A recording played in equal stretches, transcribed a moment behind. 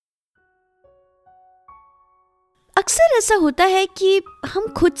ऐसा होता है कि हम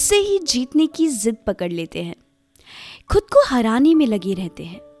खुद से ही जीतने की जिद पकड़ लेते हैं, खुद को हराने में लगे रहते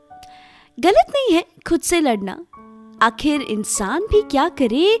हैं। गलत नहीं है खुद से लड़ना, आखिर इंसान भी क्या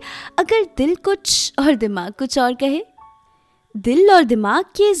करे अगर दिल कुछ और दिमाग कुछ और कहे। दिल और दिमाग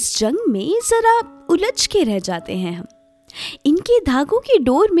के इस जंग में जरा उलझ के रह जाते हैं हम, इनके धागों की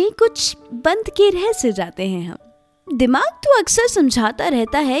डोर में कुछ बंध के रह से जाते हैं हम। दिमाग तो अक्सर समझाता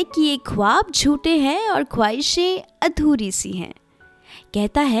रहता है कि ये ख्वाब झूठे हैं और ख्वाहिशें अधूरी सी हैं।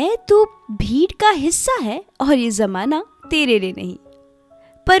 कहता है तू भीड़ का हिस्सा है और ये जमाना तेरे लिए नहीं।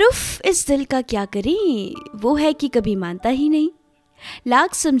 पर उफ, इस दिल का क्या करें, वो है कि कभी मानता ही नहीं।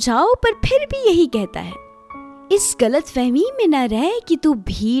 लाख समझाओ पर फिर भी यही कहता है। इस गलत फहमी में ना रह कि तू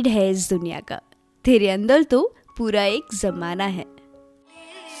भीड़ है इस दुनिया का, तेरे अंदर तो पूरा एक जमाना है।